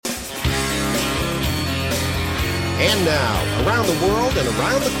And now, around the world and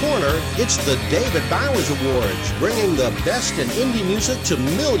around the corner, it's the David Bowers Awards, bringing the best in indie music to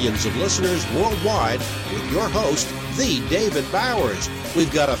millions of listeners worldwide with your host, the David Bowers.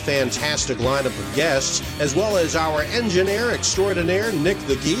 We've got a fantastic lineup of guests, as well as our engineer extraordinaire, Nick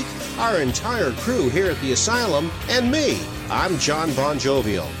the Geek, our entire crew here at the Asylum, and me. I'm John Bon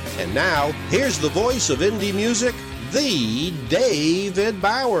Jovial. And now, here's the voice of indie music, the David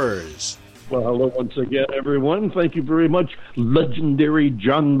Bowers. Well, hello once again, everyone. Thank you very much, legendary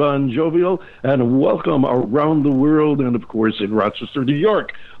John Bon Jovial, and welcome around the world and, of course, in Rochester, New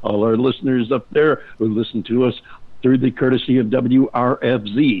York. All our listeners up there who listen to us through the courtesy of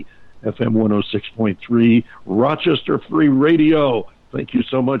WRFZ, FM 106.3, Rochester Free Radio. Thank you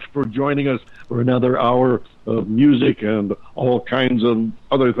so much for joining us for another hour of music and all kinds of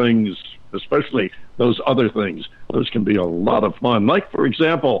other things, especially those other things. Those can be a lot of fun. Like, for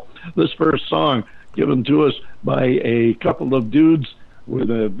example, this first song given to us by a couple of dudes with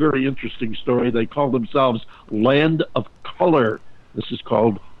a very interesting story. They call themselves Land of Color. This is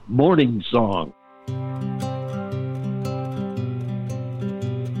called Morning Song.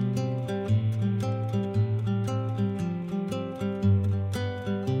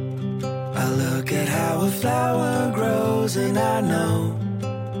 I look at how a flower grows and I know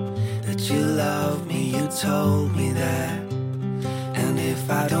that you love me, you told me that. And if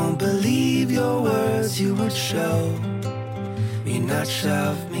I don't believe your words, you would show me, not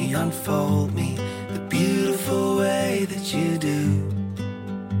shove me, unfold me, the beautiful way that you do,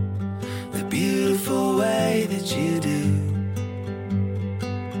 the beautiful way that you do.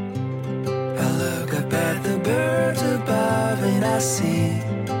 I look up at the birds above and I see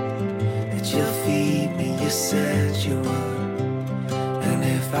that you'll feed me, you said you would. And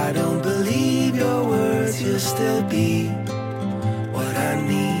if I don't believe your words, you'll still be what I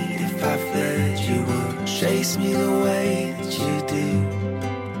need. If I fled, you would chase me the way that you do,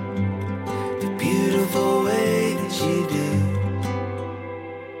 the beautiful way that you do.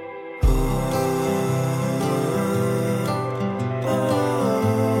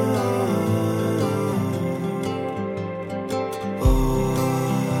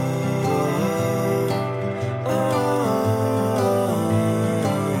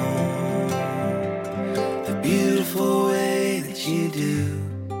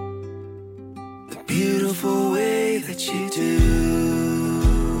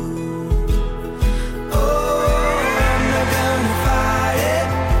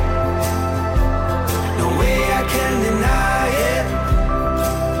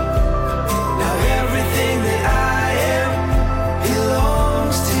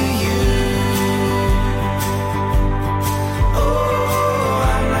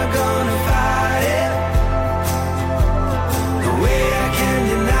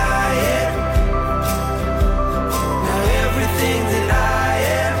 Thing that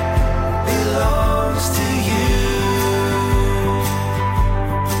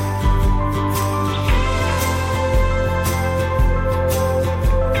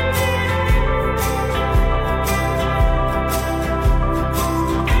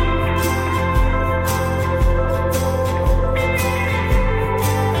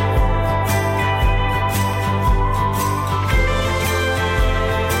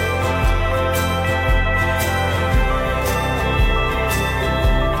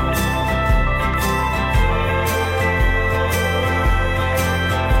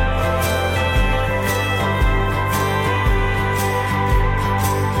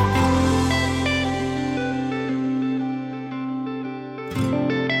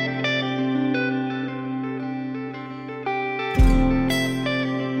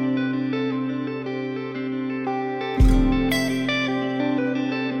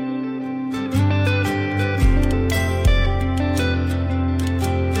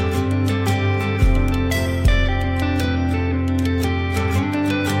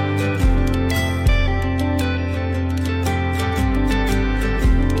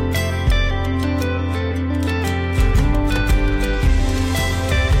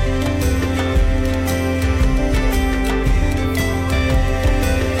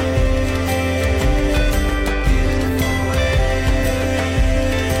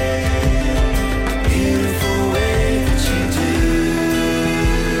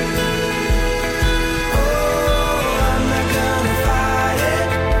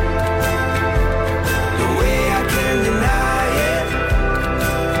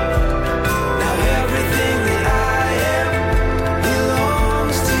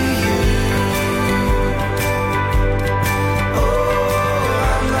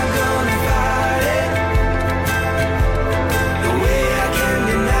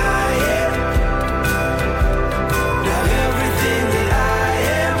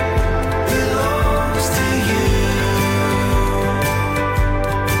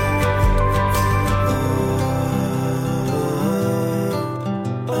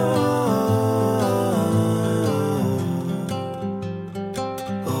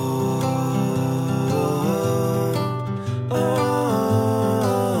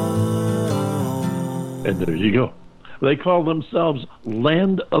And there you go. They call themselves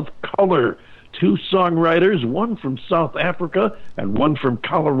Land of Color. Two songwriters, one from South Africa and one from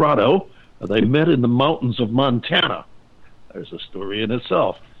Colorado. They met in the mountains of Montana. There's a story in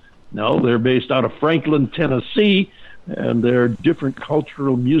itself. No, they're based out of Franklin, Tennessee, and their different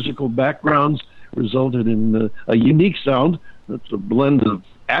cultural musical backgrounds resulted in a unique sound that's a blend of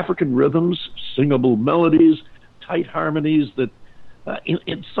African rhythms, singable melodies, tight harmonies that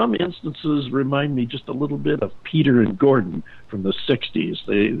in some instances remind me just a little bit of Peter and Gordon from the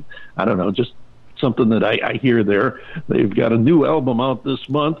 60s. I don't know, just something that I hear there. They've got a new album out this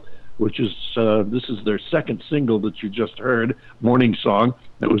month, which is this is their second single that you just heard, Morning Song,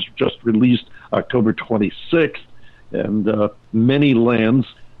 that was just released October 26th, and Many Lands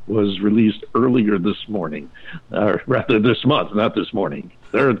was released earlier this morning, rather this month, not this morning.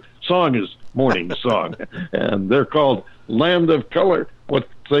 Their song is Morning Song, and they're called Land of Color. What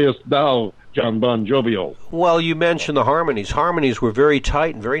sayest thou, John Bon Jovial? Well, you mentioned the harmonies. Harmonies were very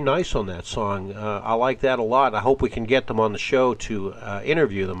tight and very nice on that song. I like that a lot. I hope we can get them on the show to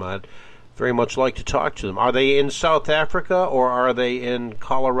interview them. I'd very much like to talk to them. Are they in South Africa, or are they in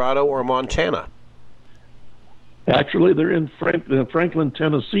Colorado or Montana? Actually, they're in Franklin,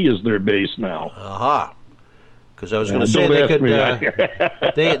 Tennessee is their base now. Aha. Because I was going to say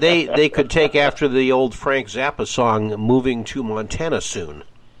they could take after the old Frank Zappa song, Moving to Montana Soon.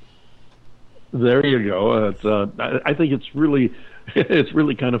 There you go. I think it's really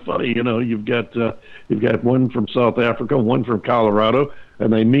kind of funny. You know, you've got one from South Africa, one from Colorado,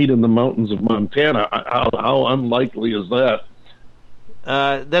 and they meet in the mountains of Montana. How unlikely is that?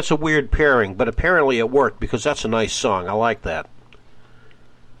 That's a weird pairing, but apparently it worked because that's a nice song. I like that.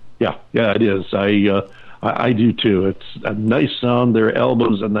 Yeah, it is. I do too. It's a nice sound. Their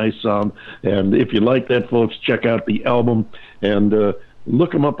album's a nice sound, and if you like that, folks, check out the album and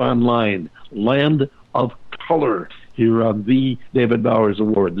look them up online. Land of Color here on the David Bowers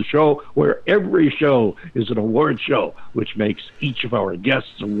Award, the show where every show is an award show, which makes each of our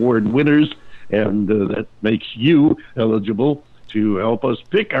guests award winners, and that makes you eligible to help us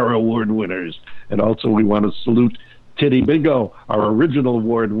pick our award winners. And also we want to salute Titty Bingo, our original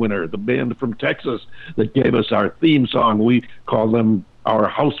award winner, the band from Texas that gave us our theme song. We call them our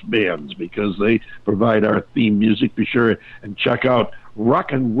house bands because they provide our theme music. Be sure and check out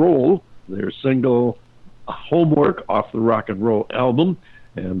Rock and Roll, their single Homework off the Rock and Roll album.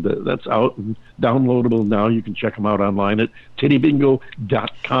 And that's out and downloadable now. You can check them out online at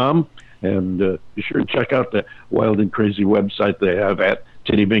tittybingo.com. And be sure and check out the wild and crazy website they have at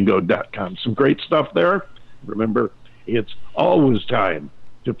tittybingo.com. Some great stuff there. Remember, it's always time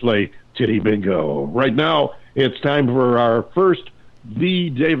to play Titty Bingo. Right now, it's time for our first The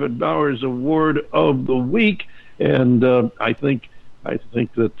David Bowers Award of the Week. And I think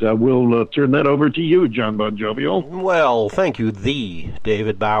that we'll turn that over to you, John Bon Jovial. Well, thank you, the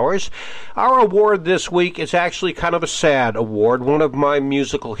David Bowers. Our award this week is actually kind of a sad award. One of my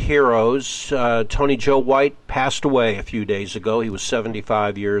musical heroes, Tony Joe White, passed away a few days ago. He was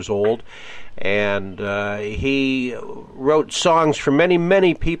 75 years old, and he wrote songs for many,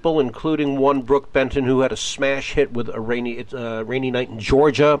 many people, including one, Brooke Benton, who had a smash hit with a rainy night in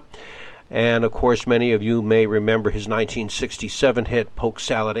Georgia. And, of course, many of you may remember his 1967 hit, Polk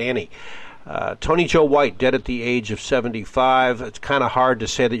Salad Annie. Tony Joe White, dead at the age of 75. It's kind of hard to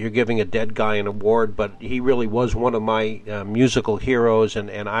say that you're giving a dead guy an award, but he really was one of my musical heroes,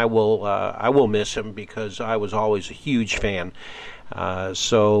 and I will miss him because I was always a huge fan.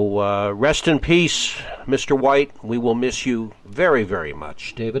 So rest in peace, Mr. White. We will miss you very, very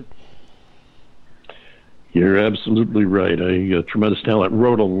much. David? You're absolutely right. A tremendous talent.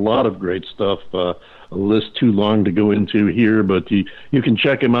 Wrote a lot of great stuff. A list too long to go into here, but you can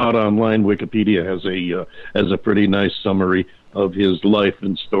check him out online. Wikipedia has a pretty nice summary of his life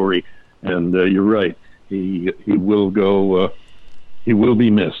and story. And you're right. He will go. He will be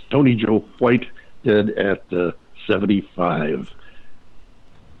missed. Tony Joe White, dead at 75.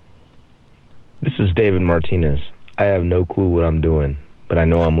 This is David Martinez. I have no clue what I'm doing, but I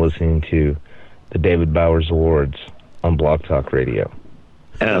know I'm listening to the David Bowers Awards on BlogTalk Radio.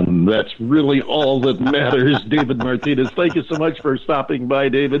 And that's really all that matters, David Martinez. Thank you so much for stopping by,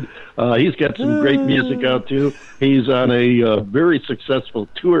 David. He's got some great music out, too. He's on a very successful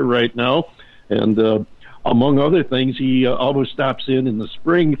tour right now. And among other things, he always stops in the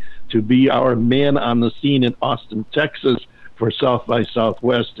spring to be our man on the scene in Austin, Texas for South by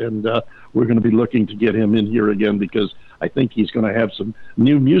Southwest. And we're going to be looking to get him in here again because I think he's going to have some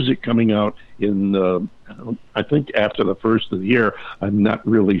new music coming out in, I think, after the first of the year. I'm not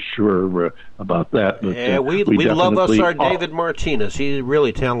really sure about that. But, yeah, we love us our David Martinez. He's a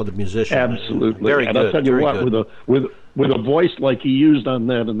really talented musician. Absolutely. Very and good. I'll tell you what, good. with a voice like he used on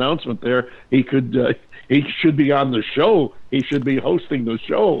that announcement there, he could... he should be on the show. He should be hosting the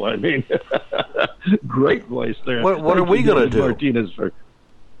show. I mean, great voice there. What are we going to do? Martinez for,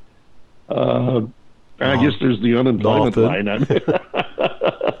 I guess there's the unemployment line.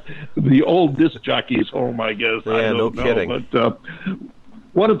 The old disc jockey's home, I guess. Yeah, I don't know. Kidding. But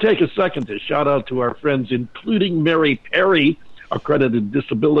want to take a second to shout out to our friends, including Mary Perry, accredited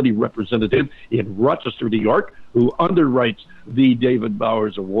disability representative in Rochester, New York, who underwrites the David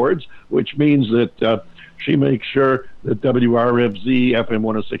Bowers Awards, which means that she makes sure that WRFZ FM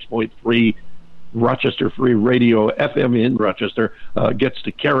 106.3 Rochester Free Radio FM in Rochester gets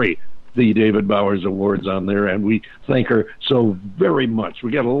to carry the David Bowers Awards on there, and we thank her so very much.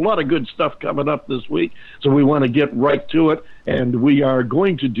 We got a lot of good stuff coming up this week, so we want to get right to it, and we are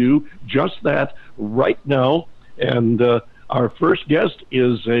going to do just that right now. And our first guest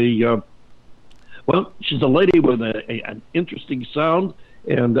is she's a lady with an interesting sound,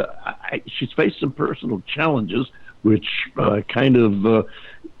 and she's faced some personal challenges, which kind of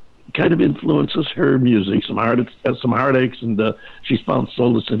influences her music. Some heartaches, and she's found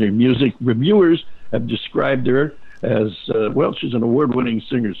solace in her music. Reviewers have described her as she's an award-winning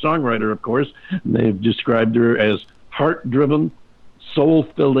singer-songwriter, of course. And they've described her as heart-driven,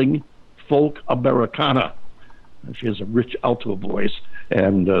 soul-filling folk Americana. She has a rich alto voice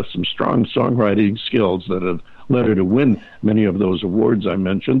and some strong songwriting skills that have led her to win many of those awards I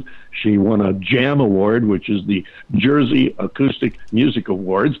mentioned. She won a JAM Award, which is the Jersey Acoustic Music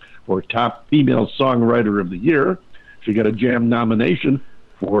Awards, for Top Female Songwriter of the Year. She got a JAM nomination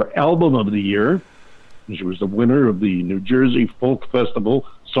for Album of the Year. She was the winner of the New Jersey Folk Festival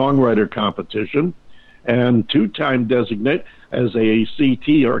Songwriter Competition, and two-time designate as a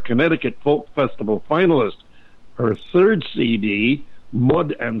CT, or Connecticut Folk Festival finalist. Her third CD,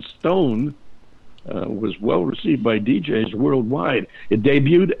 Mud and Stone, was well received by DJs worldwide. It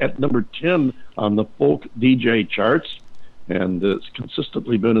debuted at number 10 on the folk DJ charts, and it's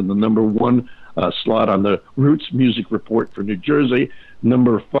consistently been in the number 1 slot on the Roots Music Report for New Jersey,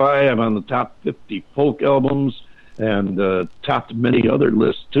 number 5 on the top 50 folk albums, and topped many other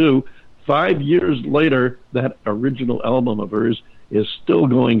lists too. 5 years later, that original album of hers is still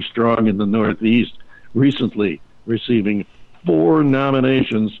going strong in the Northeast, recently receiving 4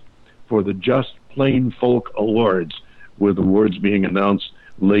 nominations for the Just Plain Folk Awards, with awards being announced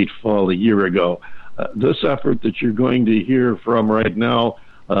late fall a year ago. This effort that you're going to hear from right now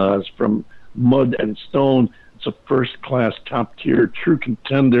is from Mud and Stone. It's a first-class, top-tier, true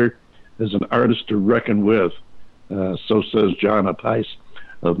contender as an artist to reckon with. So says John Apice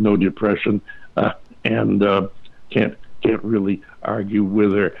of No Depression, and can't really argue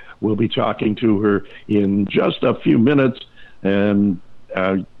with her. We'll be talking to her in just a few minutes, and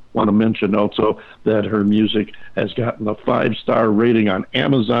I want to mention also that her music has gotten a 5-star rating on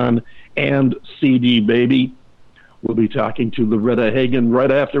Amazon and CD Baby. We'll be talking to Loretta Hagen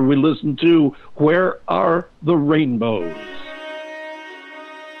right after we listen to Where Are the Rainbows?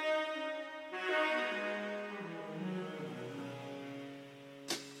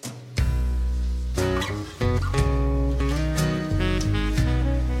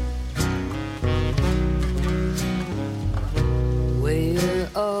 Where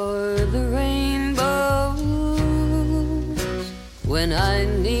are the rainbows when I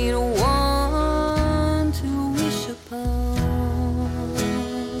need one to wish upon?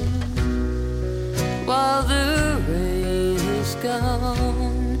 While the rain is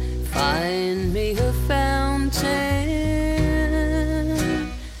gone, find me a fountain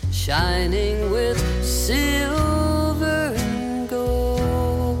shining with silver and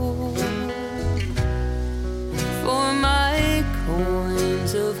gold for my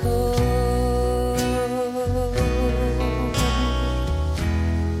coins of hope.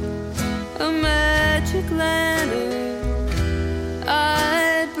 A magic lantern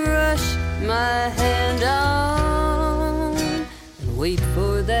I'd brush my hand on and wait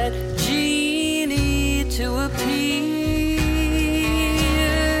for that genie to appear.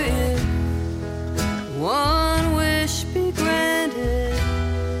 If one wish be granted,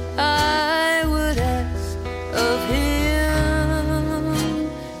 I would ask of him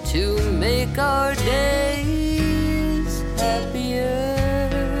to make our days happier.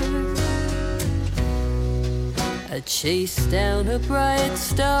 I chase down a bright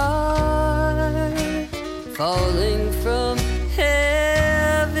star falling from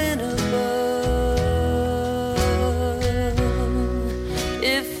heaven above.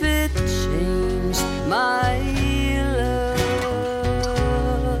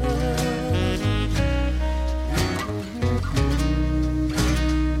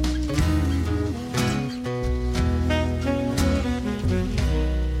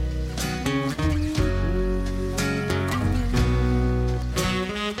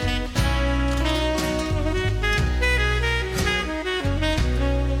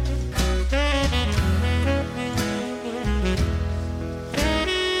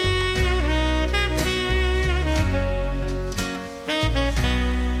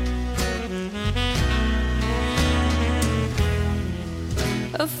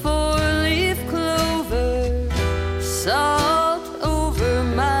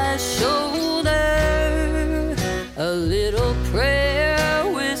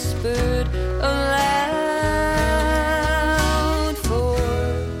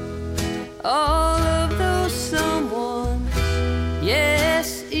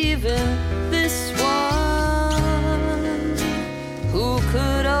 yes, even this one who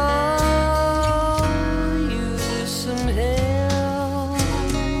could all use some help.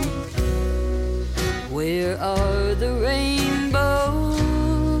 Where are the rainbows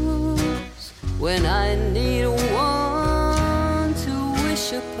when I need one to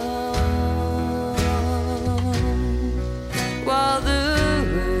wish upon? While the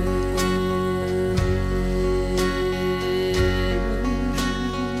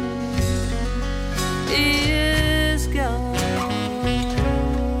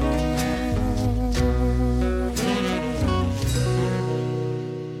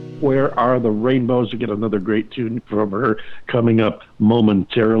Where Are the Rainbows? We get another great tune from her coming up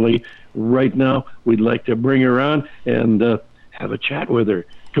momentarily. Right now, we'd like to bring her on and have a chat with her.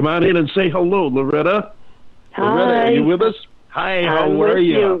 Come on in and say hello, Loretta. Hi. Loretta, are you with us? Hi, how are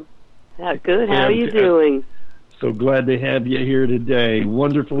you? Good. How are you doing? So glad to have you here today.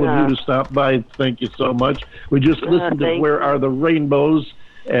 Wonderful of you to stop by. Thank you so much. We just listened to Where Are the Rainbows,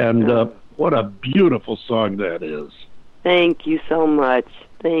 and what a beautiful song that is. Thank you so much.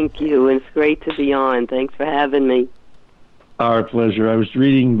 Thank you. It's great to be on. Thanks for having me. Our pleasure. I was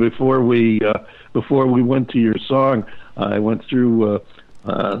reading before we went to your song. I went through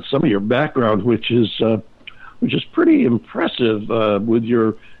some of your background, which is pretty impressive with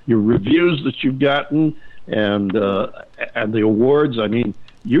your reviews that you've gotten and the awards. I mean,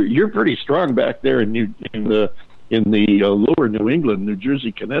 you're pretty strong back there in the lower New England, New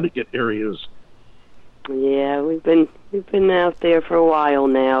Jersey, Connecticut areas. Yeah, we've been out there for a while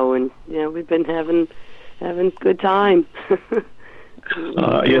now, and we've been having good time. It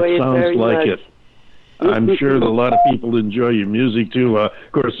sounds like it. I'm sure that a lot of people enjoy your music too. Of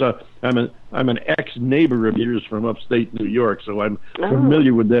course, I'm an ex-neighbor of yours from upstate New York, so I'm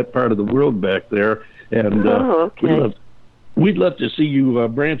familiar with that part of the world back there. And okay. we'd love to see you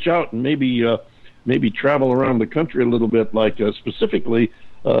branch out and maybe travel around the country a little bit, like specifically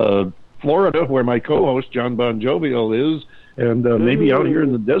Florida, where my co-host John Bon Jovial is, and maybe out here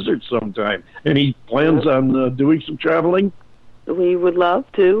in the desert sometime. Any plans on doing some traveling? We would love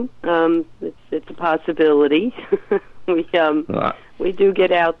to. It's a possibility. We do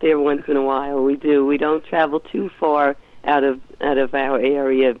get out there once in a while. We do. We don't travel too far out of our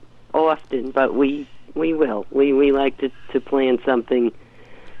area often, but we will. We like to plan something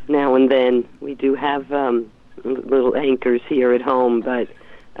now and then. We do have little anchors here at home, but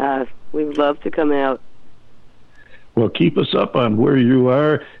we would love to come out. Well, keep us up on where you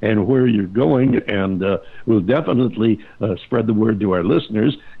are and where you're going, and we'll definitely spread the word to our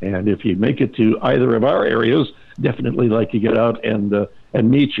listeners. And if you make it to either of our areas, definitely like to get out and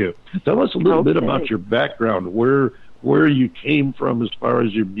meet you. Tell us a little bit about your background, where you came from as far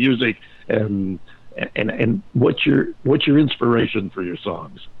as your music, and what's your inspiration for your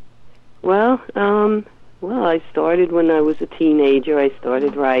songs. Well, I started when I was a teenager. I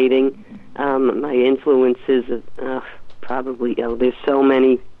started writing. My influences, probably, there's so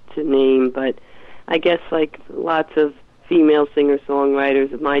many to name, but I guess like lots of female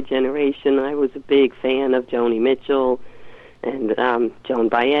singer-songwriters of my generation, I was a big fan of Joni Mitchell and Joan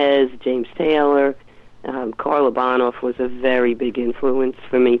Baez, James Taylor. Carla Bonoff was a very big influence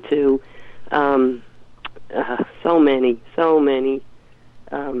for me, too. So many.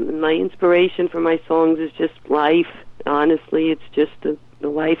 My inspiration for my songs is just life. Honestly, it's just the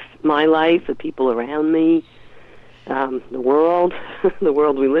life, my life, the people around me, the world, the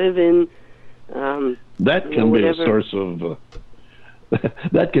world we live in. That can be a source of.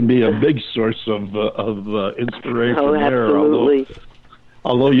 That can be a big source of inspiration. Oh, absolutely. There,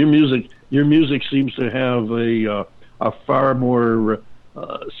 although your music seems to have a far more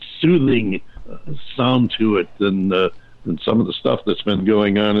soothing sound to it than some of the stuff that's been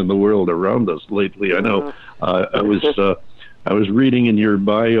going on in the world around us lately. I know I was reading in your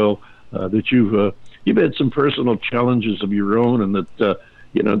bio that you've had some personal challenges of your own, and that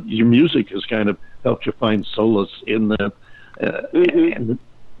your music has kind of helped you find solace in that. And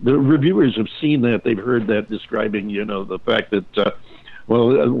the reviewers have seen that; they've heard that describing the fact that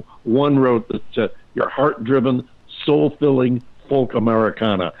one wrote that you're heart-driven, soul-filling folk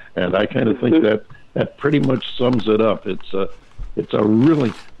Americana, and I kind of think that pretty much sums it up. It's a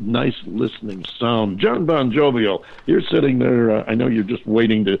really nice listening sound. John Bon Jovial, you're sitting there. I know you're just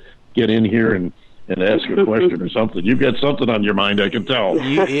waiting to get in here and ask a question or something. You've got something on your mind, I can tell.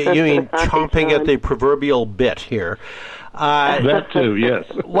 You mean chomping at the proverbial bit here. That too, yes.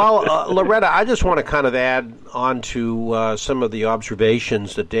 Well, Loretta, I just want to kind of add on to some of the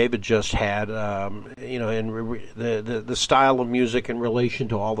observations that David just had, in the style of music in relation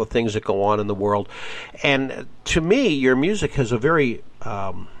to all the things that go on in the world. And to me, your music has a very,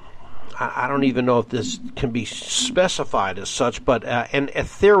 I don't even know if this can be specified as such, but an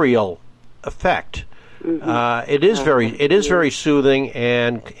ethereal effect. Mm-hmm. It is very soothing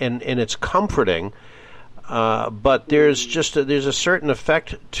and it's comforting. But there's a certain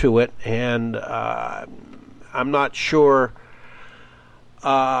effect to it, and I'm not sure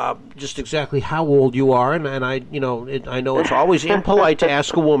just exactly how old you are, and I know it's always impolite to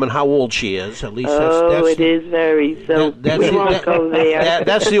ask a woman how old she is. At least that's it is very so. We won't go there.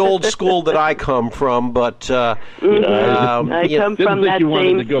 That's the old school that I come from, but I come from that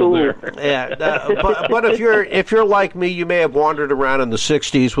same school. Yeah, but if you're like me, you may have wandered around in the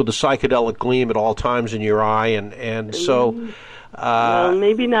 '60s with a psychedelic gleam at all times in your eye, and so. Well,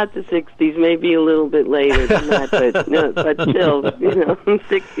 maybe not the '60s, maybe a little bit later than that, but still,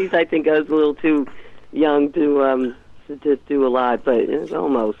 60s. I think I was a little too young to do a lot, but it was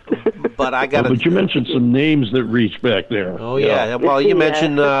almost. But I got. But you mentioned some names that reach back there. Oh yeah, well you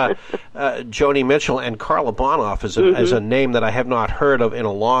mentioned Joni Mitchell and Carla Bonoff as a name that I have not heard of in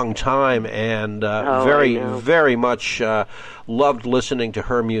a long time, and very much loved listening to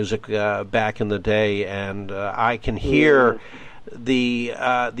her music back in the day, and I can hear. The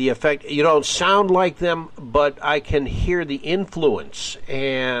effect. You don't sound like them, but I can hear the influence,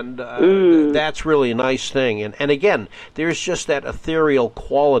 and that's really a nice thing. And again, there's just that ethereal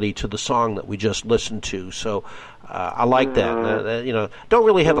quality to the song that we just listened to. So I like that. Don't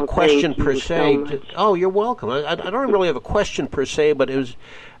really have a question per se. You're welcome. I don't really have a question per se, but it was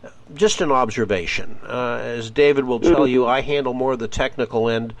just an observation. As David will tell you, I handle more of the technical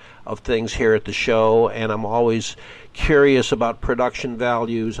end of things here at the show, and I'm always curious about production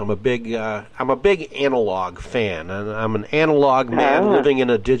values. I'm a big analog fan, and I'm an analog man living in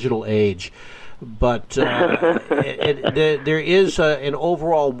a digital age. But there is an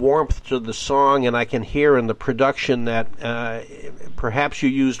overall warmth to the song, and I can hear in the production that perhaps you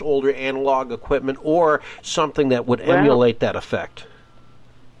used older analog equipment or something that would emulate that effect.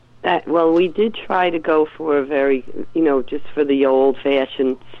 We did try to go for a very, just for the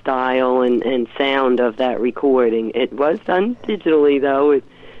old-fashioned style and sound of that recording. It was done digitally, though.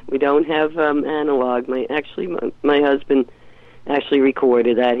 We don't have analog. My husband actually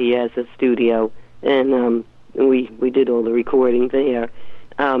recorded that. He has a studio, and we did all the recording there.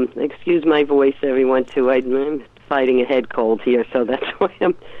 Excuse my voice, everyone, too. I'm fighting a head cold here, so that's why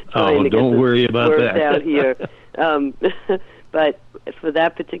I'm trying to get don't worry about words that. out here. But for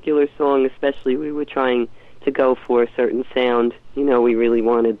that particular song especially, we were trying to go for a certain sound. We really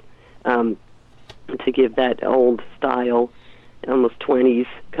wanted to give that old style, almost 20s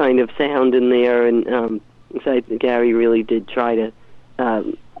kind of sound in there. And so Gary really did try to,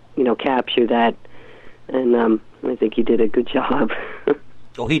 capture that. And I think he did a good job.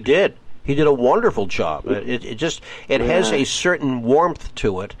 Oh, he did. He did a wonderful job. It has a certain warmth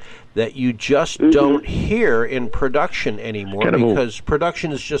to it that you just don't hear in production anymore because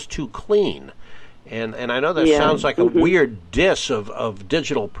production is just too clean. And I know that sounds like a weird diss of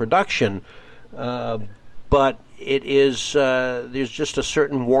digital production, but it is there's just a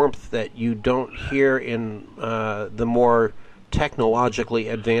certain warmth that you don't hear in the more technologically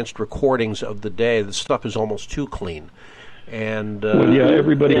advanced recordings of the day. The stuff is almost too clean. And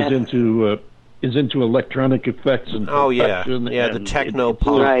everybody is into electronic effects and the techno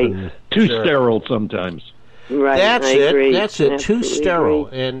pop, right. Too sterile sometimes. Right, that's it. Agree. That's it. Absolutely Too sterile,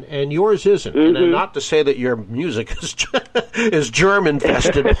 agree. and yours isn't. And not to say that your music is germ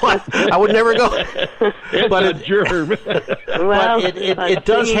infested. I would never go. But a germ. Well, it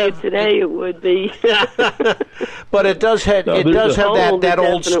does have today. It would be. But it does have that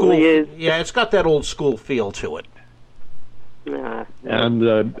old school. Is. Yeah, it's got that old school feel to it.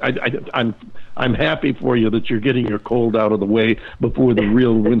 And I'm happy for you that you're getting your cold out of the way before the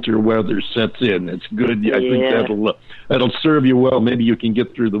real winter weather sets in. It's good. I think that'll serve you well. Maybe you can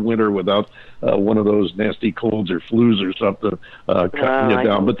get through the winter without one of those nasty colds or flus or something cutting you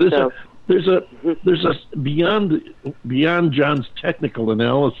down. But there's a beyond John's technical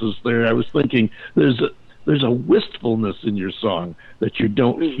analysis there. I was thinking there's a wistfulness in your song that you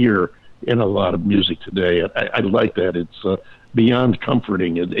don't hear in a lot of music today. I like that. It's beyond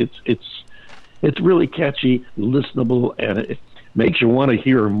comforting. It's really catchy, listenable, and it makes you want to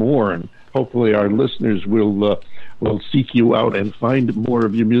hear more. And hopefully, our listeners will seek you out and find more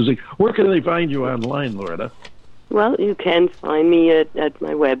of your music. Where can they find you online, Loretta? Well, you can find me at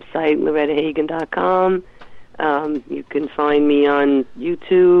my website, LorettaHagen.com. You can find me on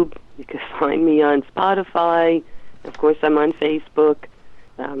YouTube. You can find me on Spotify. Of course, I'm on Facebook,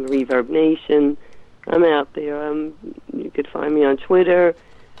 Reverb Nation. I'm out there. You could find me on Twitter.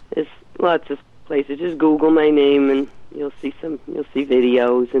 There's lots of places. Just Google my name, and you'll see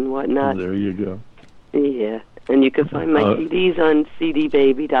videos and whatnot. There you go. Yeah, and you can find my CDs on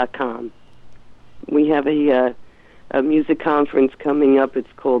cdbaby.com. We have a music conference coming up.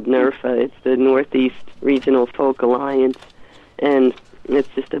 It's called NERFA. It's the Northeast Regional Folk Alliance, and it's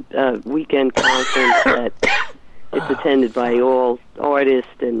just a weekend conference that it's attended by all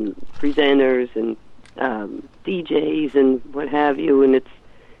artists and presenters and DJs and what have you, and it's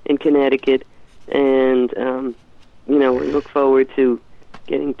in Connecticut. And we look forward to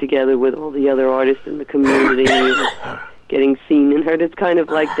getting together with all the other artists in the community and getting seen and heard. It's kind of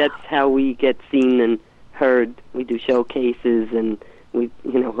like that's how we get seen and heard. We do showcases, and we,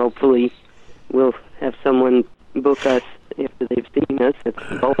 hopefully we'll have someone book us after they've seen us. That's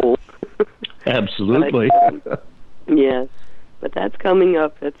the goal. Absolutely. Yeah, but that's coming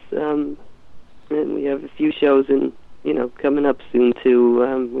up. That's and we have a few shows coming up soon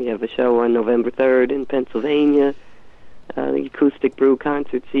too. We have a show on November 3rd in Pennsylvania, the Acoustic Brew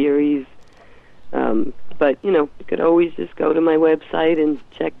Concert Series. But you could always just go to my website and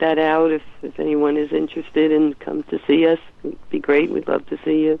check that out if anyone is interested and come to see us. It'd be great. We'd love to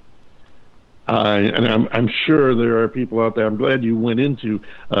see you. And I'm sure there are people out there. I'm glad you went into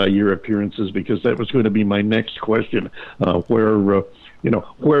your appearances, because that was going to be my next question.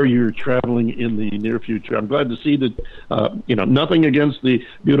 Where you're traveling in the near future. I'm glad to see that. Nothing against the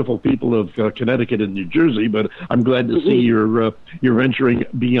beautiful people of Connecticut and New Jersey, but I'm glad to see you're venturing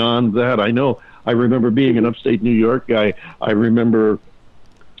beyond that. I remember being an upstate New York guy. I remember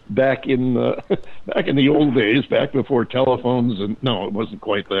back in the old days, back before telephones, and no, it wasn't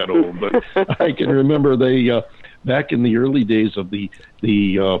quite that old, but I can remember back in the early days of the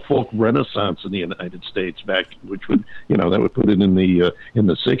folk renaissance in the United States, which would that would put it in the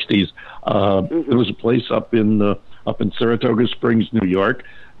 60s. There was a place up in Saratoga Springs, New York,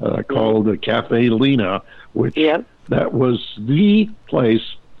 called Cafe Lena, which that was the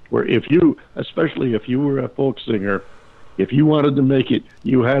place where especially if you were a folk singer, if you wanted to make it,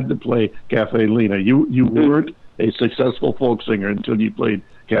 you had to play Cafe Lena. You weren't a successful folk singer until you played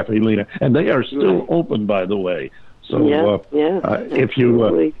Cafe Lena, and they are still open, by the way. So if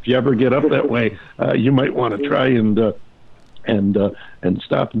you ever get up that way, you might want to try and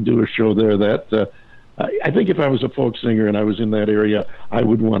stop and do a show there. That I think if I was a folk singer and I was in that area, I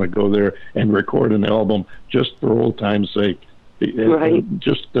would want to go there and record an album just for old time's sake.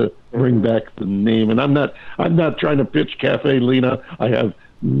 Just to bring back the name. And I'm not trying to pitch Cafe Lena. I have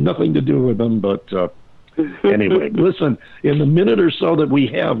nothing to do with them. But anyway, listen, in the minute or so that we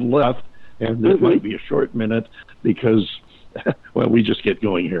have left, and it might be a short minute because, we just get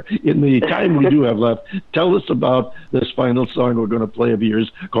going here. In the time we do have left, tell us about this final song we're going to play of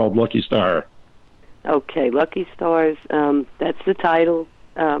yours called Lucky Star. Okay, Lucky Stars. That's the title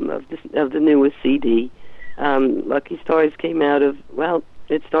of the newest CD. Lucky Stars came out of,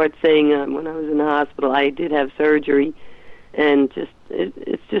 it started saying when I was in the hospital, I did have surgery, and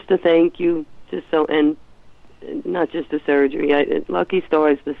it's just a thank you, and not just the surgery. Lucky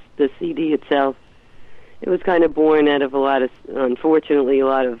Stars, the CD itself, it was kind of born out of unfortunately, a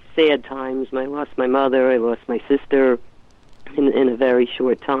lot of sad times. I lost my mother, I lost my sister in a very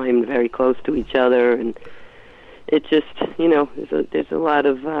short time, very close to each other, and it just, there's a lot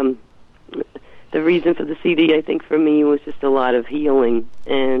of... The reason for the CD, I think, for me, was just a lot of healing.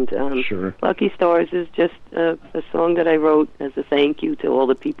 And Lucky Stars is just a song that I wrote as a thank you to all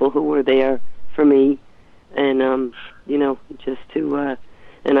the people who were there for me. And, just to,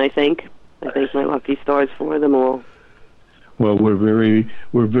 and I thank my lucky stars for them all. Well, we're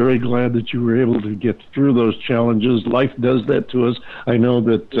very glad that you were able to get through those challenges. Life does that to us. I know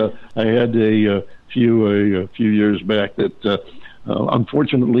that I had a few years back that...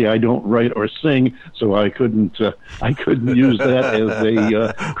 unfortunately, I don't write or sing, so I couldn't use that as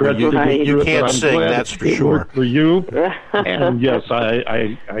a credit. You can't sing, that's for sure. For you, and yes,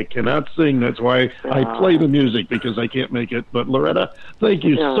 I cannot sing. That's why I play the music, because I can't make it. But Loretta, thank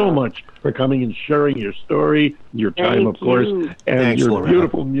you so much for coming and sharing your story, your time, of course, and Thanks, your Loretta.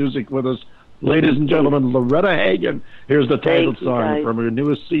 Beautiful music with us. Ladies and gentlemen, Loretta Hagen. Here's the title song guys. from her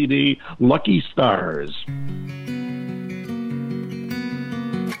newest CD, Lucky Stars.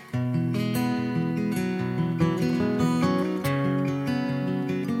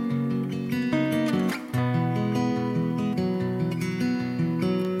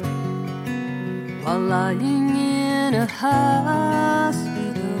 While lying in a hospital,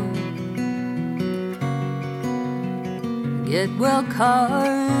 Get well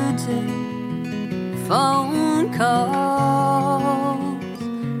cards and phone calls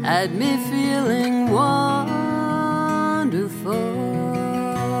had me feeling wonderful.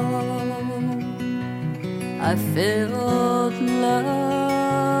 I felt love.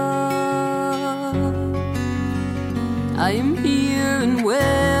 I am here and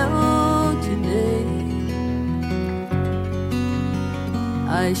well today.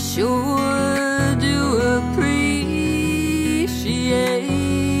 I sure do appreciate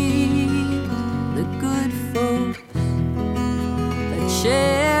the good folks that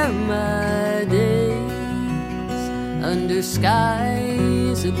share my days under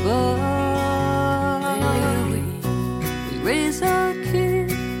skies above. We raise our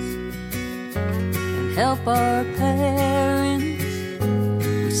kids and help our parents.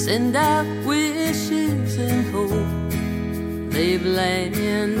 We send out wishes and hope. They've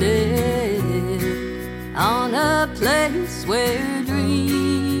landed on a place where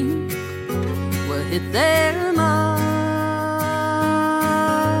dreams will hit their mark.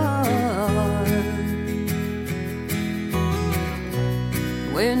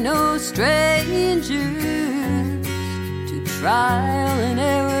 We're no strangers to trial and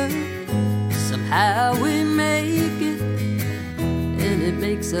error. Somehow we make it, and it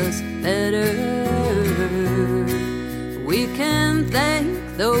makes us better. We can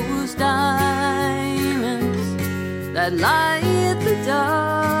thank those diamonds that light the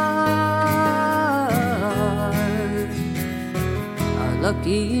dark, our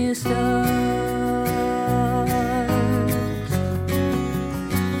lucky stars.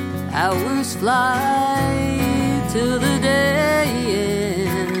 Hours fly till the day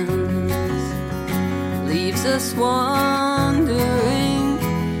ends, leaves us wondering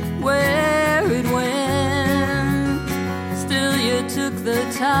where it went. Took the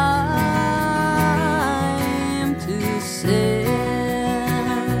time to send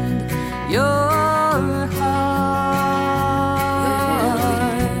your heart.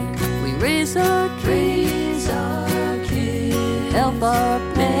 We raise our kids, help our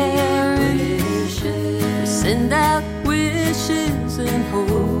parents. We send out wishes and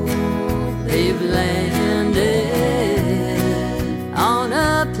hope. They've landed on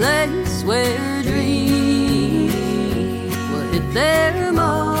a place where dreams their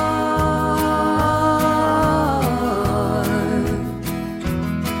mark.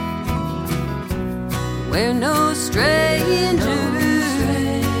 We're no strangers,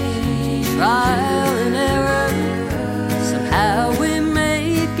 trial and error. Somehow we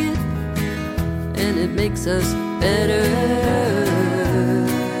make it, and it makes us better.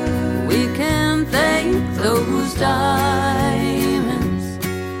 We can thank those diamonds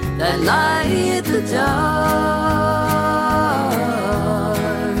that light the dark,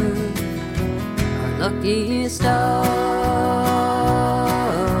 lucky stars,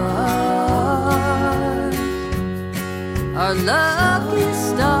 our lucky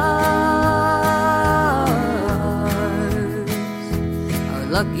stars, our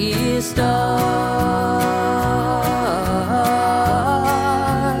lucky stars,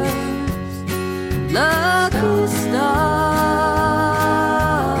 lucky stars.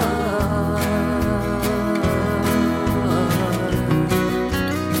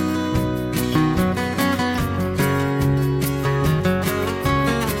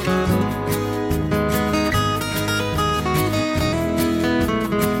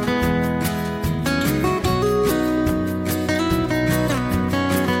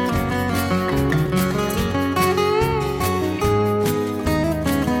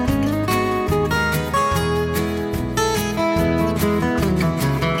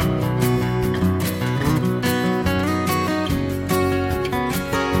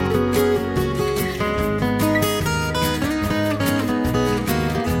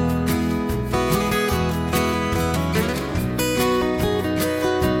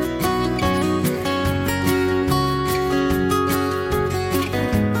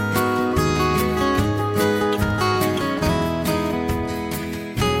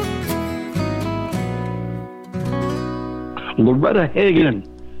 Loretta Hagen,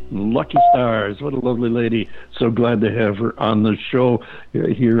 Lucky Stars. What a lovely lady. So glad to have her on the show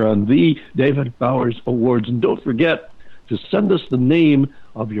here on the David Bowers Awards. And don't forget to send us the name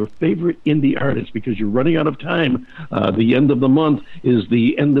of your favorite indie artist, because you're running out of time. The end of the month is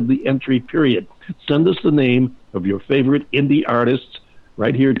the end of the entry period. Send us the name of your favorite indie artists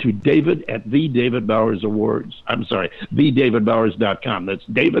right here to David at TheDavidBowersAwards. I'm sorry, TheDavidBowers.com. That's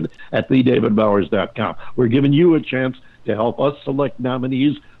David at TheDavidBowers.com. We're giving you a chance to help us select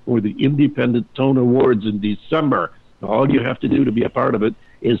nominees for the Independent Tone Awards in December. All you have to do to be a part of it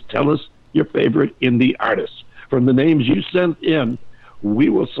is tell us your favorite indie artists. from the names you sent in, we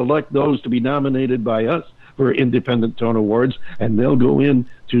will select those to be nominated by us for Independent Tone Awards, and they'll go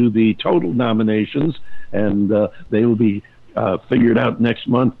into the total nominations, and they will be figured out next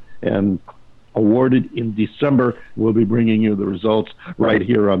month and awarded in December. We'll be bringing you the results right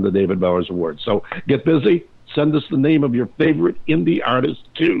here on the David Bowers Awards. So get busy. Send us the name of your favorite indie artist,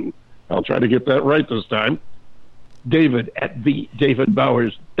 too. I'll try to get that right this time. David at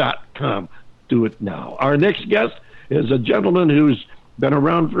TheDavidBowers.com. Do it now. Our next guest is a gentleman who's been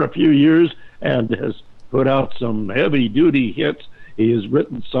around for a few years and has put out some heavy-duty hits. He has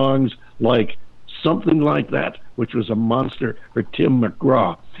written songs like Something Like That, which was a monster for Tim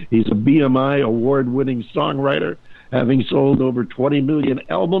McGraw. He's a BMI award-winning songwriter, having sold over 20 million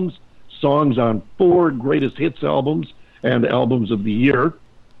albums, songs on 4 greatest hits albums and albums of the year.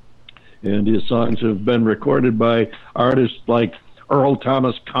 And his songs have been recorded by artists like Earl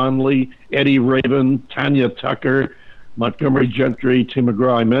Thomas Conley, Eddie Raven, Tanya Tucker, Montgomery Gentry, Tim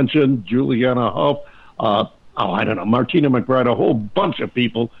McGraw I mentioned, Juliana Hough, Martina McBride, a whole bunch of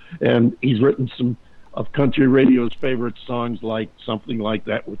people. And he's written some of country radio's favorite songs like Something Like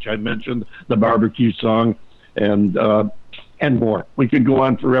That, which I mentioned, the barbecue song, and more. We could go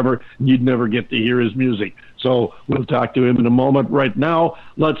on forever, and you'd never get to hear his music. So we'll talk to him in a moment. Right now,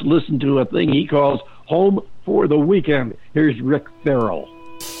 let's listen to a thing he calls Home for the Weekend. Here's Rick Ferrell.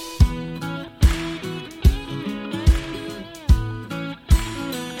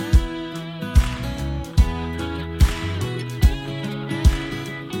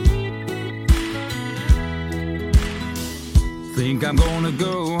 Think I'm gonna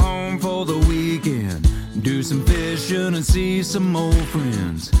go home for the weekend, do some fishing and see some old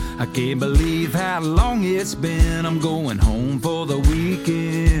friends. I can't believe how long it's been. I'm going home for the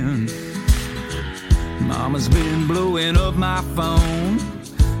weekend. Mama's been blowing up my phone,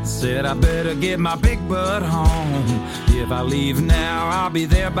 said I better get my big butt home. If I leave now, I'll be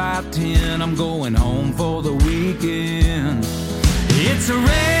there by 10. I'm going home for the weekend. It's a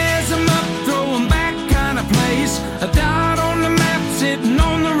raise 'em up, throw 'em back kind of place, a dot on the map sitting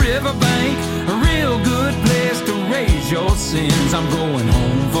on the riverbank, a real good place to raise your sins. I'm going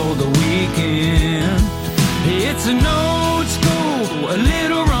home for the weekend. It's an old school, a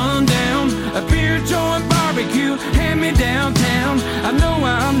little rundown, a beer joint barbecue, hand me downtown. I know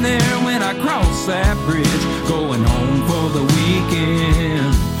I'm there when I cross that bridge, going home for the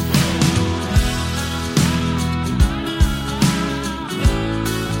weekend.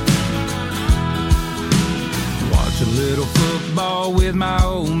 A little football with my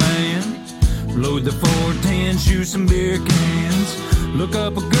old man, load the 410, shoot some beer cans, look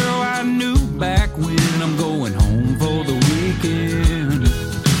up a girl I knew back when. I'm going home for the weekend.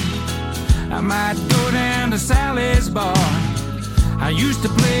 I might go down to Sally's bar, I used to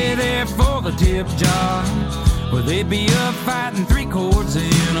play there for the tip jar, well they'd be up fighting 3 chords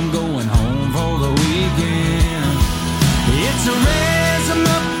in. I'm going home for the weekend. It's a raise 'em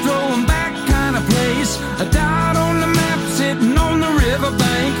up, throw 'em back kind of place, a dot on the map sitting on the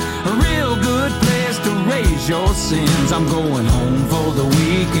riverbank, a real good place to raise your sins. I'm going home for the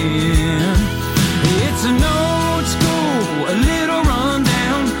weekend. It's an old school, a little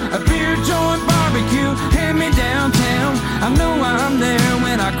rundown, a beer joint barbecue, hand me downtown. I know I'm there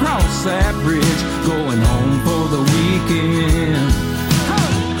when I cross that bridge, going home for the weekend.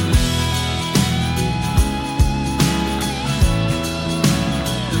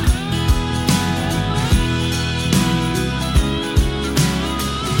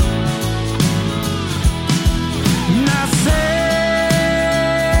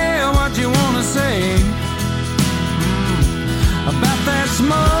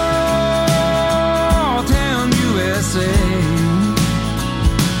 Small town USA.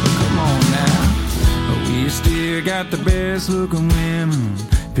 Come on now. We still got the best looking women.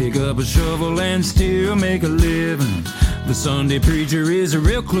 Pick up a shovel and still make a living. The Sunday preacher is a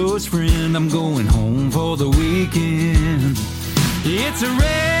real close friend. I'm going home for the weekend. It's a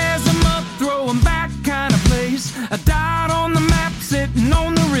raise 'em up, throw 'em back kind of place. A dot on the map sitting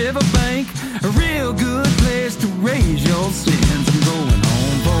on the riverbank. A real good place to raise your sins. I'm going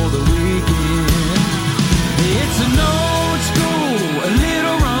home for the weekend. It's an old school, a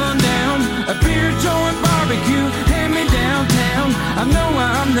little rundown, a beer joint barbecue, hand me downtown. I know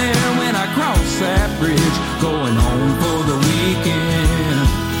I'm there when I cross that bridge, going home for the weekend.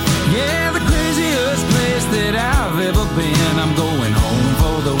 Yeah, the craziest place that I've ever been. I'm going home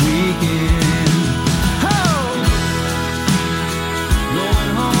for the weekend. Oh!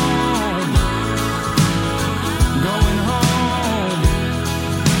 Going home. Going home.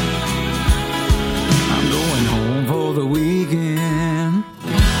 I'm going home for the weekend.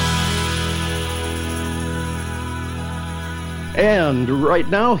 right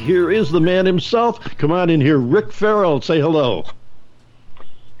now, here is the man himself. Come on in here, Rick Ferrell. Say hello.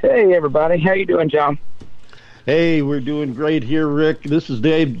 Hey, everybody. How you doing, John? Hey, we're doing great here, Rick. This is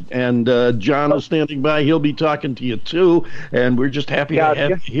Dave, and John is standing by. He'll be talking to you, too, and we're just happy to have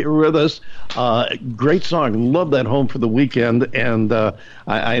you here with us. Great song. Love that Home for the Weekend, and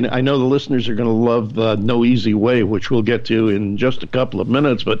I know the listeners are going to love No Easy Way, which we'll get to in just a couple of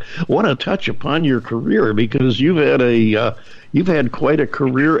minutes, but I want to touch upon your career because you've had quite a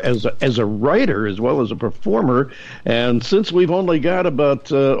career as a writer as well as a performer, and since we've only got about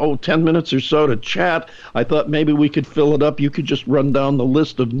 10 minutes or so to chat, I thought maybe we could fill it up. You could just run down the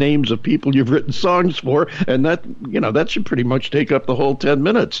list of names of people you've written songs for, and that should pretty much take up the whole 10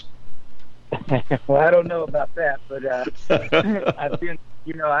 minutes. Well, I don't know about that, but I've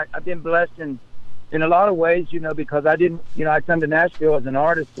been blessed in a lot of ways, because I come to Nashville as an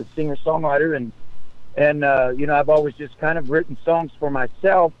artist, a singer-songwriter, and I've always just kind of written songs for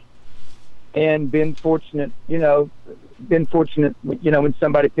myself and been fortunate, when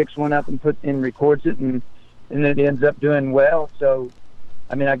somebody picks one up and records it and it ends up doing well. So,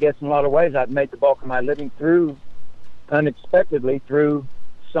 I mean, I guess in a lot of ways I've made the bulk of my living unexpectedly through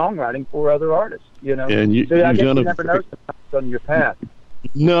songwriting for other artists, And so I guess you never know something on your path.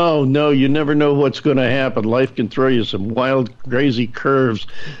 No, you never know what's going to happen. Life can throw you some wild, crazy curves.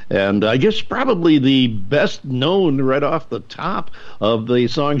 And I guess probably the best known right off the top of the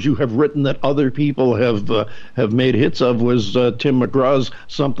songs you have written that other people have made hits of was Tim McGraw's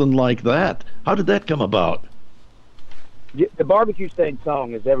Something Like That. How did that come about? The barbecue stain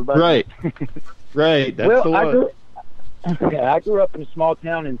song is everybody. Right. Right. That's the one. I grew up in a small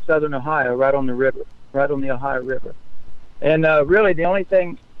town in southern Ohio, right on the Ohio River. And really, the only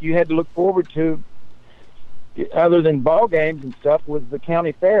thing you had to look forward to, other than ball games and stuff, was the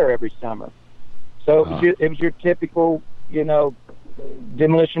county fair every summer. So it was your typical,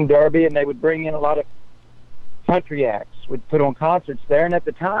 demolition derby, and they would bring in a lot of country acts, would put on concerts there. And at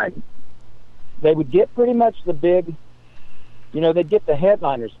the time, they would get pretty much the big, they'd get the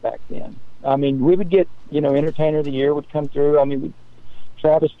headliners back then. I mean, we would get, Entertainer of the Year would come through. I mean,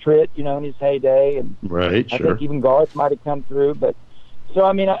 Travis Tritt, in his heyday, and right, I think even Garth might have come through. But so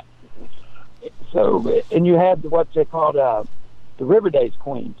I mean, and you had what they called the River Days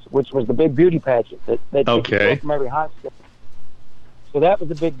Queens, which was the big beauty pageant that they took from every high school. So that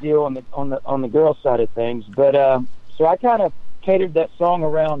was a big deal on the girls' side of things. But so I kind of catered that song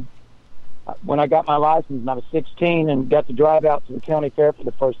around when I got my license and I was 16 and got to drive out to the county fair for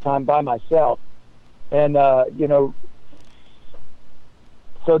the first time by myself, and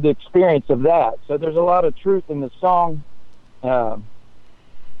so the experience of that. So there's a lot of truth in the song, on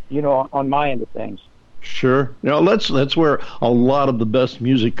my end of things. Sure. That's where a lot of the best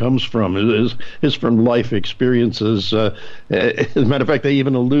music comes from. Is from life experiences. As a matter of fact, they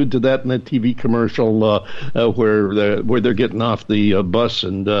even allude to that in that TV commercial where they're getting off the bus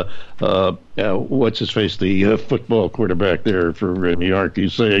and what's his face, the football quarterback there for New York.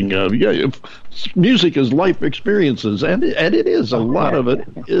 He's saying, music is life experiences, and it is. A lot of it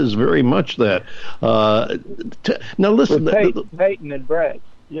is very much that. Now listen, Peyton and Brad.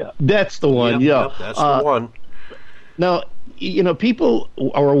 Yeah, that's the one. Yeah, that's the one. Now, people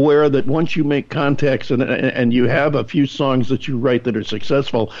are aware that once you make contacts and you have a few songs that you write that are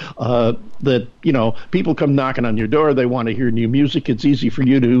successful, that people come knocking on your door. They want to hear new music. It's easy for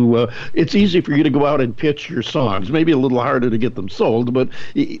you to go out and pitch your songs. Maybe a little harder to get them sold, but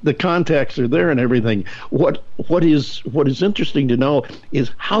the contacts are there and everything. What is interesting to know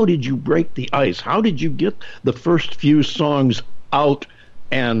is, how did you break the ice? How did you get the first few songs out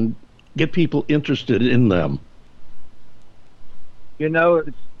and get people interested in them?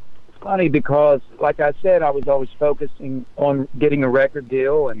 It's funny because, like I said, I was always focusing on getting a record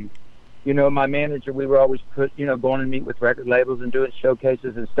deal, and my manager, we were always going and meet with record labels and doing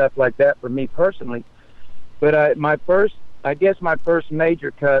showcases and stuff like that for me personally. But my first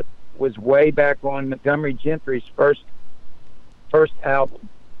major cut was way back on Montgomery Gentry's first album,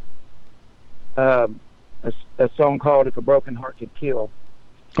 a song called "If a Broken Heart Could Kill."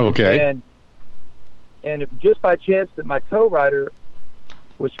 Okay. And just by chance that my co-writer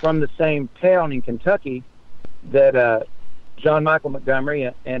was from the same town in Kentucky that John Michael Montgomery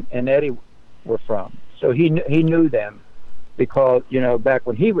and Eddie were from. So he knew them because, back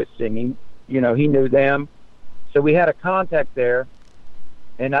when he was singing, he knew them. So we had a contact there,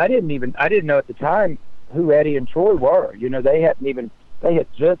 and I didn't know at the time who Eddie and Troy were. They had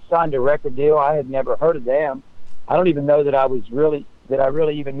just signed a record deal. I had never heard of them. I don't even know that I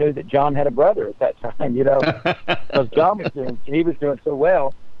really even knew that John had a brother at that time, because John was doing so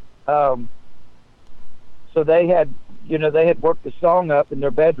well. So they had they had worked the song up in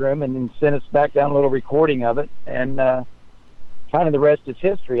their bedroom and then sent us back down a little recording of it, and kind of the rest is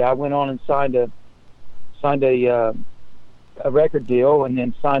history. I went on and signed a record deal, and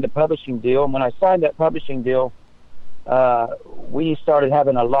then signed a publishing deal. And when I signed that publishing deal, we started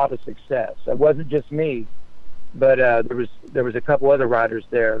having a lot of success. It wasn't just me, but there was a couple other writers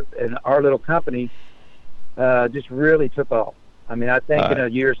there, and our little company just really took off. I mean, I think in a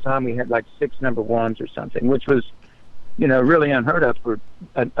year's time we had like 6 number ones or something, which was, really unheard of for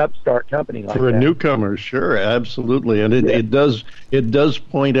an upstart company like that. For a newcomer, sure, absolutely, and it does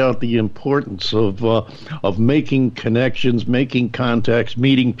point out the importance of making connections, making contacts,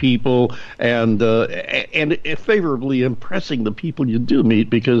 meeting people, and favorably impressing the people you do meet,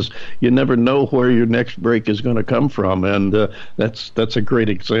 because you never know where your next break is going to come from, and that's a great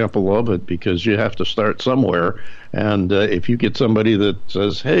example of it, because you have to start somewhere, and if you get somebody that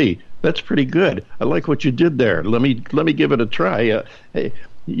says, "Hey, that's pretty good. I like what you did there. Let me give it a try." Hey,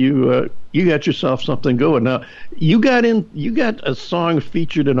 you got yourself something going. Now, you got a song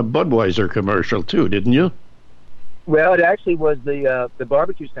featured in a Budweiser commercial too, didn't you? Well, it actually was the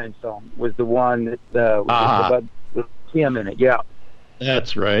barbecue stand song was the one that with Tim in it. Yeah.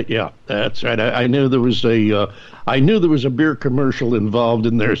 That's right. Yeah, that's right. I knew there was a beer commercial involved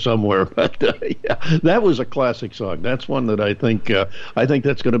in there somewhere, but yeah, that was a classic song. That's one that I think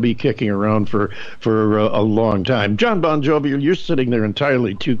that's going to be kicking around for a long time. John Bon Jovi, you're sitting there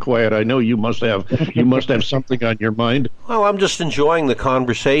entirely too quiet. I know you must have something on your mind. Well, I'm just enjoying the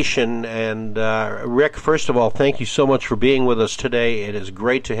conversation, and Rick, first of all, thank you so much for being with us today. It is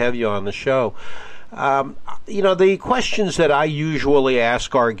great to have you on the show. The questions that I usually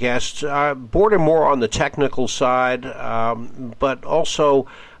ask our guests border more on the technical side, but also,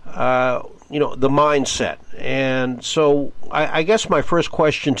 the mindset. And so I guess my first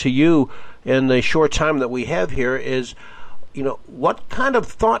question to you in the short time that we have here is, what kind of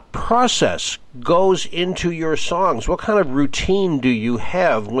thought process goes into your songs? What kind of routine do you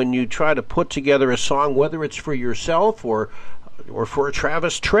have when you try to put together a song, whether it's for yourself or for a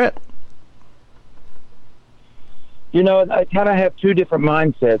Travis Tritt? I kind of have two different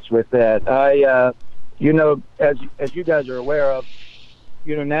mindsets with that. As you guys are aware of,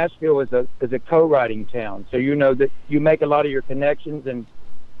 Nashville is a co-writing town. So that you make a lot of your connections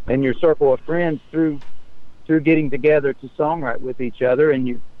and your circle of friends through getting together to songwrite with each other,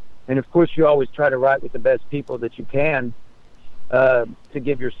 and of course you always try to write with the best people that you can to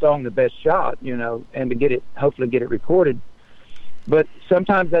give your song the best shot, and to hopefully get it recorded. But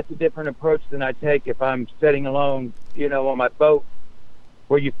sometimes that's a different approach than I take if I'm sitting alone, on my boat,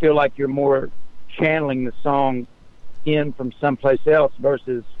 where you feel like you're more channeling the song in from someplace else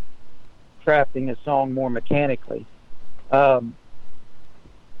versus crafting a song more mechanically. Do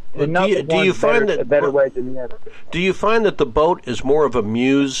you find that a better way than the other? Do you find that the boat is more of a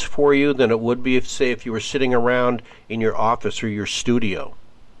muse for you than it would be if you were sitting around in your office or your studio?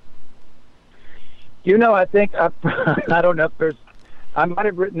 I think I don't know if I might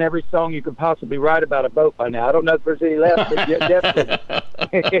have written every song you could possibly write about a boat by now. I don't know if there's any left, but yeah,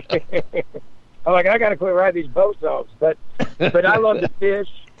 definitely. I got to quit writing these boat songs. But I love to fish.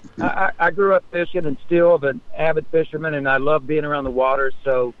 I grew up fishing and still am an avid fisherman, and I love being around the water.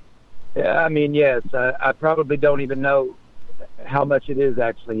 So, yes, I probably don't even know how much it is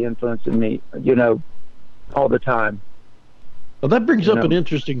actually influencing me, all the time. Well, that brings up an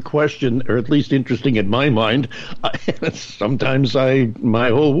interesting question, or at least interesting in my mind. Sometimes my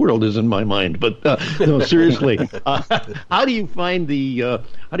whole world is in my mind, but no, seriously, how do you find the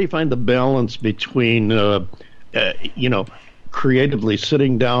balance between creatively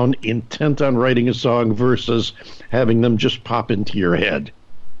sitting down, intent on writing a song, versus having them just pop into your head?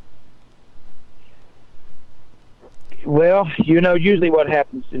 Well, usually what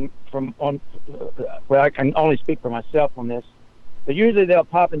happens I can only speak for myself on this. But usually they'll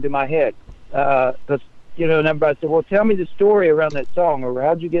pop into my head because, and everybody said, well, tell me the story around that song, or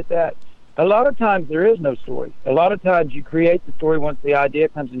how'd you get that? A lot of times there is no story. A lot of times you create the story once the idea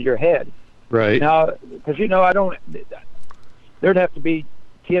comes into your head. Right. Now, because, there'd have to be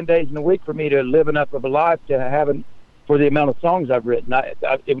 10 days in a week for me to live enough of a life for the amount of songs I've written.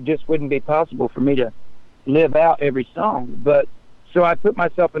 It just wouldn't be possible for me to live out every song. But so I put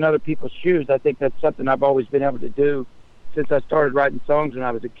myself in other people's shoes. I think that's something I've always been able to do. Since I started writing songs when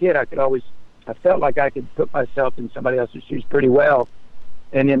I was a kid, I felt like I could put myself in somebody else's shoes pretty well,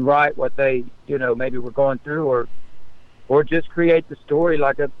 and then write what they, maybe were going through, or just create the story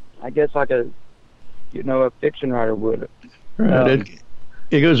like a fiction writer would. Right.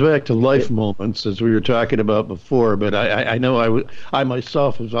 It goes back to life moments, as we were talking about before. But I know I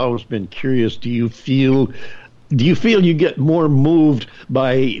myself have always been curious. Do you feel do you feel you get more moved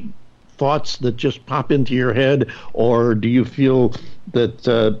by thoughts that just pop into your head, or do you feel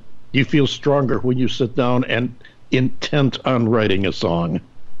that you feel stronger when you sit down and intent on writing a song?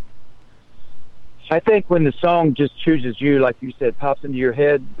 I think when the song just chooses you, like you said, pops into your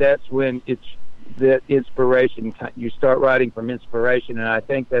head, that's when it's that inspiration. You start writing from inspiration, and I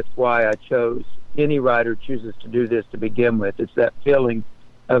think that's why I chose. Any writer chooses to do this to begin with. It's that feeling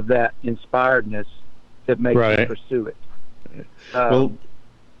of that inspiredness that makes you pursue it. Well,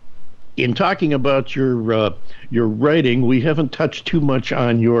 in talking about your writing, we haven't touched too much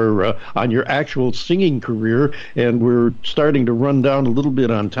on your actual singing career, and we're starting to run down a little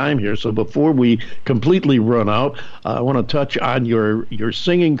bit on time here. So before we completely run out, I want to touch on your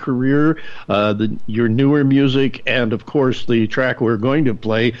singing career, your newer music, and of course the track we're going to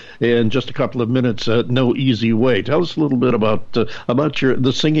play in just a couple of minutes. No Easy Way. Tell us a little bit about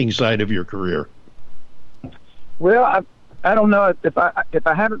the singing side of your career. Well, I don't know if I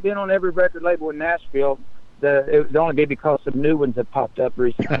haven't been on every record label in Nashville. It would only be because some new ones have popped up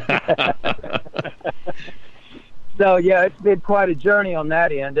recently. So yeah, it's been quite a journey on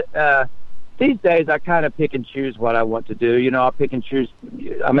that end. These days, I kind of pick and choose what I want to do. You know, I pick and choose.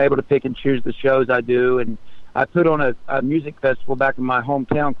 I'm able to pick and choose the shows I do, and I put on a music festival back in my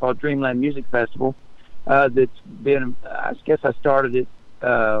hometown called Dreamland Music Festival. That's been, I guess, I started it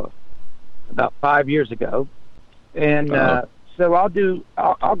about 5 years ago. And so I'll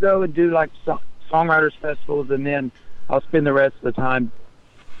go and do like songwriters festivals, and then I'll spend the rest of the time,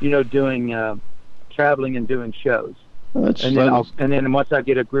 doing traveling and doing shows. And then once I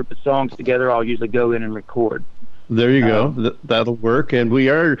get a group of songs together, I'll usually go in and record. There you go. That'll work. And we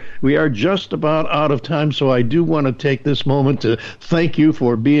are just about out of time, so I do want to take this moment to thank you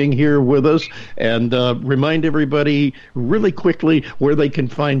for being here with us, and remind everybody really quickly where they can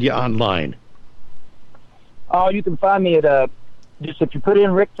find you online. Oh, you can find me at just if you put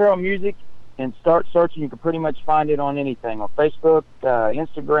in Rick Ferrell Music and start searching, you can pretty much find it on anything, on Facebook,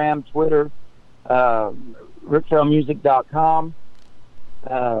 Instagram, Twitter, rickferrellmusic.com.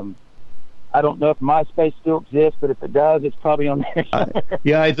 I don't know if MySpace still exists, but if it does, it's probably on there.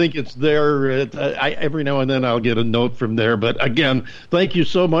 Yeah, I think it's there. Every now and then I'll get a note from there. But again, thank you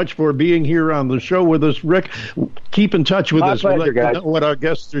so much for being here on the show with us, Rick. Keep in touch with us. My pleasure, we like guys. to know what our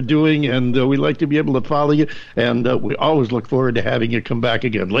guests are doing, and we like to be able to follow you. And we always look forward to having you come back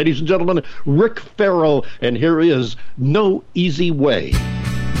again. Ladies and gentlemen, Rick Ferrell, and here is No Easy Way.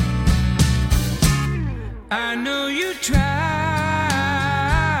 I know you tried.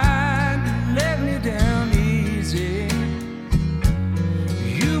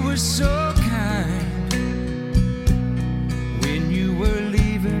 So kind when you were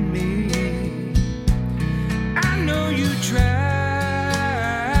leaving me. I know you tried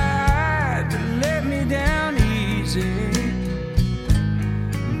to let me down easy,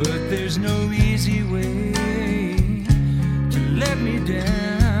 but there's no easy way to let me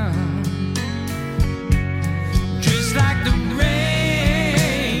down. Just like the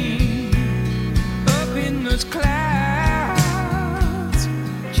rain up in those clouds,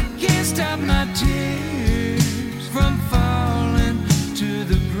 stop my tears from falling to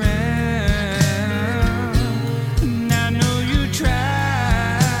the ground. And I know you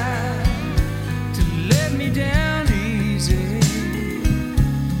tried to let me down easy,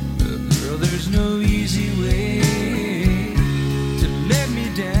 but girl, there's no easy way to let me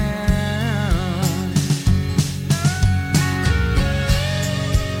down.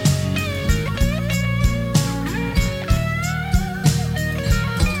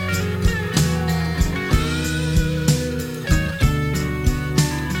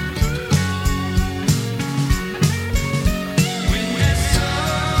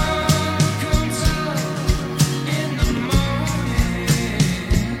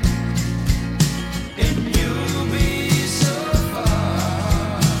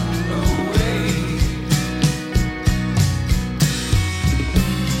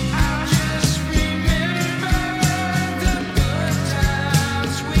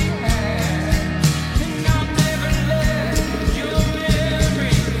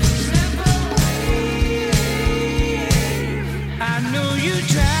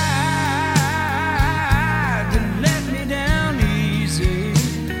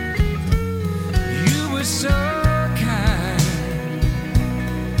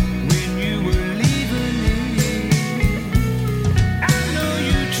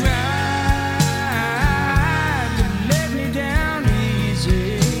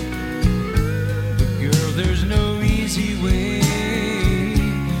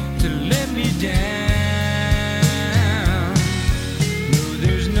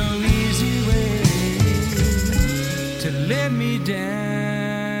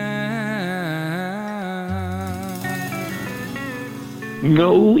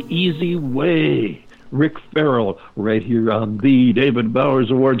 No Easy Way. Rick Ferrell, right here on the David Bowers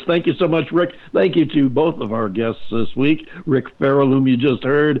Awards. Thank you so much, Rick. Thank you to both of our guests this week, Rick Ferrell, whom you just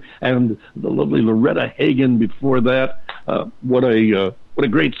heard, and the lovely Loretta Hagen before that. What a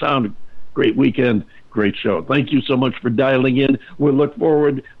great sound, great weekend, great show. Thank you so much for dialing in. We'll look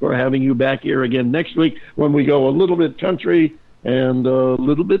forward for having you back here again next week when we go a little bit country and a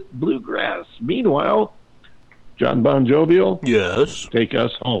little bit bluegrass. Meanwhile, John Bon Jovial, yes, take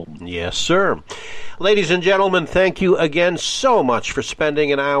us home. Yes, sir. Ladies and gentlemen, thank you again so much for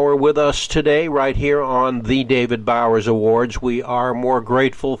spending an hour with us today right here on the David Bowers Awards. We are more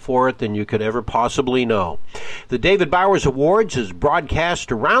grateful for it than you could ever possibly know. The David Bowers Awards is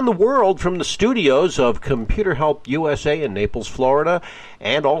broadcast around the world from the studios of Computer Help USA in Naples, Florida,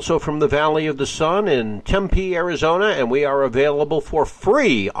 and also from the Valley of the Sun in Tempe, Arizona, and we are available for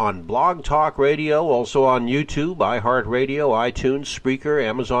free on Blog Talk Radio, also on YouTube, iHeartRadio, iTunes, Spreaker,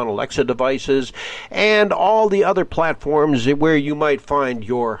 Amazon Alexa devices, and all the other platforms where you might find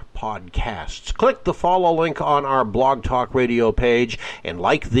your podcasts. Click the follow link on our Blog Talk Radio page and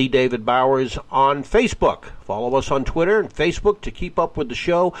like The David Bowers on Facebook. Follow us on Twitter and Facebook to keep up with the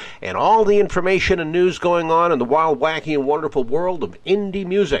show and all the information and news going on in the wild, wacky, and wonderful world of indie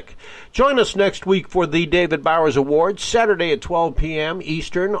music. Join us next week for the David Bowers Awards, Saturday at 12 p.m.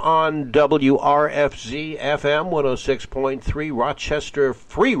 Eastern on WRFZ FM 106.3 Rochester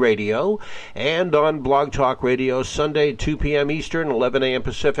Free Radio, and on Blog Talk Radio Sunday, 2 p.m. Eastern, 11 a.m.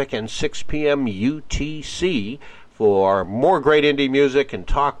 Pacific, and 6 p.m. UTC for more great indie music and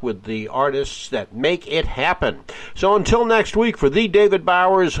talk with the artists that make it happen. So until next week for the David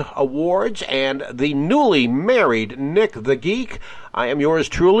Bowers Awards and the newly married Nick the Geek, I am yours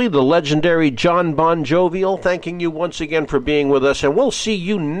truly, the legendary John Bon Jovial, thanking you once again for being with us, and we'll see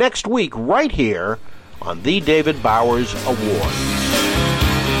you next week right here on the David Bowers Awards.